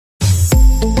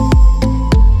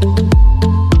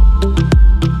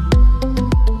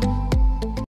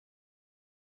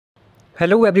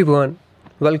Hello everyone,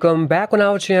 welcome back on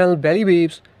our channel Belly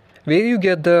Babes, where you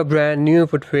get the brand new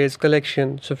footwears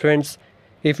collection. So friends,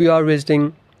 if you are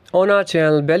visiting on our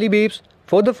channel Belly Babes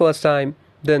for the first time,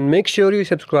 then make sure you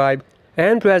subscribe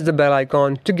and press the bell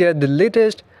icon to get the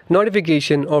latest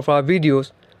notification of our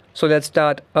videos. So let's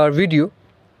start our video.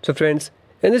 So friends,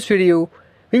 in this video,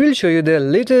 we will show you the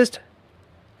latest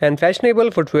and fashionable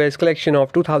footwear collection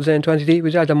of 2023,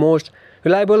 which are the most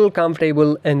reliable,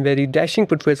 comfortable and very dashing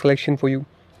footwear collection for you.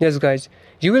 Yes guys,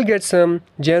 you will get some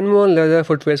genuine leather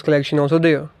footwear collection also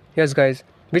there. Yes guys,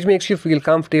 which makes you feel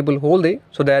comfortable whole day,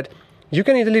 so that you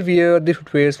can easily wear the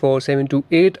footwears for 7 to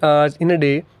 8 hours in a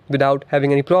day without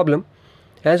having any problem.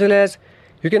 As well as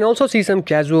you can also see some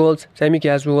casuals,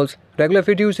 semi-casuals, regular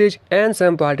fit usage and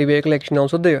some party wear collection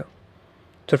also there.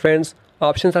 So friends,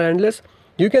 options are endless.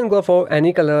 You can go for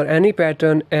any color, any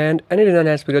pattern and any design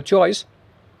as per your choice.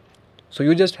 So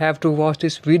you just have to watch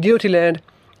this video till end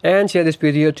and share this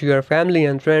video to your family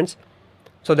and friends,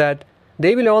 so that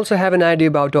they will also have an idea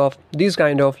about these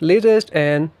kind of latest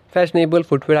and fashionable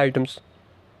footwear items.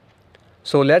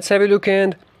 So let's have a look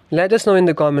and let us know in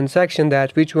the comment section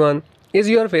that which one is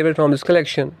your favorite from this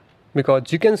collection,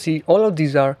 because you can see all of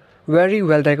these are very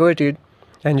well decorated,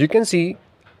 and you can see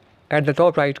at the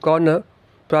top right corner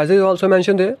prices is also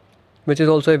mentioned there, which is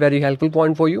also a very helpful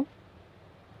point for you.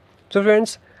 So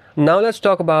friends, now let's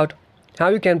talk about how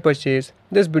you can purchase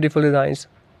these beautiful designs.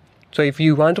 So if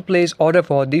you want to place order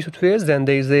for these footwears, then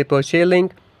there is a purchase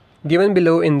link given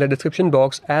below in the description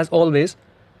box as always.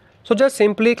 So just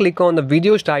simply click on the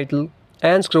video's title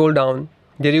and scroll down.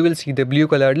 There you will see the blue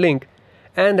colored link,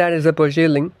 and that is the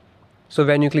purchase link. So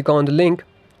when you click on the link,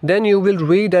 then you will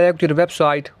redirect to the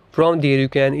website. From there you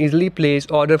can easily place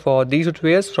order for these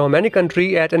footwears from any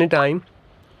country at any time,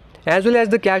 as well as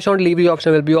the cash on delivery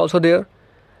option will be also there,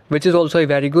 which is also a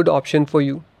very good option for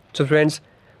you. So friends,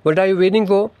 what are you waiting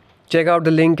for? Check out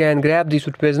the link and grab these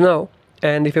footwears now.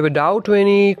 And if you have a doubt or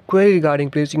any query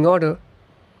regarding placing order,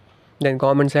 then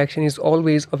comment section is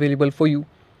always available for you.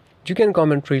 You can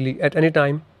comment freely at any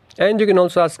time, and you can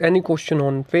also ask any question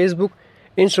on Facebook,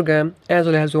 Instagram as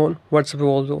well as on WhatsApp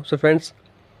also. So friends,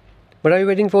 what are you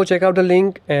waiting for? Check out the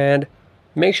link and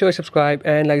make sure you subscribe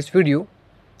and like this video.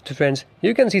 So friends,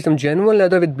 you can see some genuine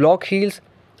leather with block heels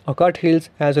or cut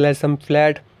heels, as well as some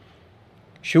flat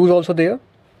shoes also there.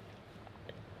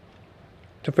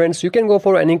 So friends, you can go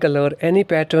for any color, any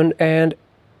pattern and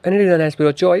any design as per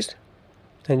your choice.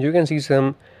 And you can see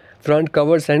some front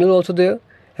covered sandal also there,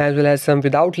 as well as some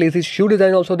without laces shoe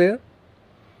design also there.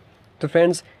 So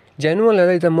friends, genuine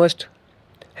leather is a must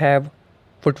have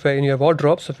footwear in your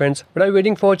wardrobe. So friends, what are you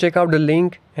waiting for? Check out the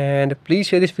link and please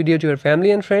share this video to your family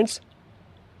and friends.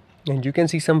 And you can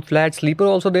see some flat sleeper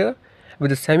also there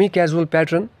with a semi-casual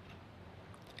pattern,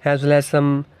 as well as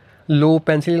some low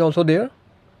pencil also there.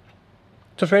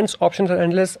 So friends, options are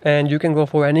endless and you can go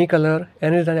for any color,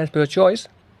 any design as per your choice.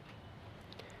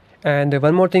 And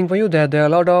one more thing for you, that there are a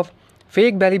lot of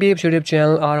fake Belly Babes YouTube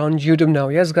channel are on YouTube now.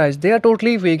 Yes guys, they are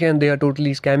totally fake and they are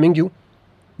totally scamming you.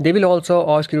 They will also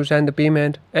ask you to send the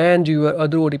payment and your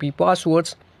other OTP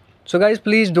passwords. So guys,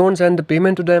 please don't send the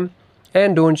payment to them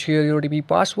and don't share your OTP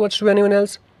passwords to anyone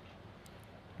else,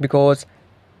 because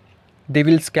they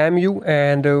will scam you.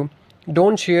 And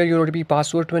don't share your OTP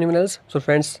password to anyone else. So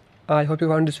friends, I hope you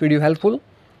found this video helpful.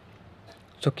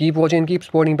 So keep watching, keep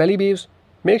supporting Belly Babes.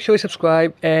 Make sure you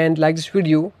subscribe and like this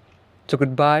video. So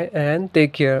goodbye and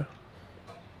take care.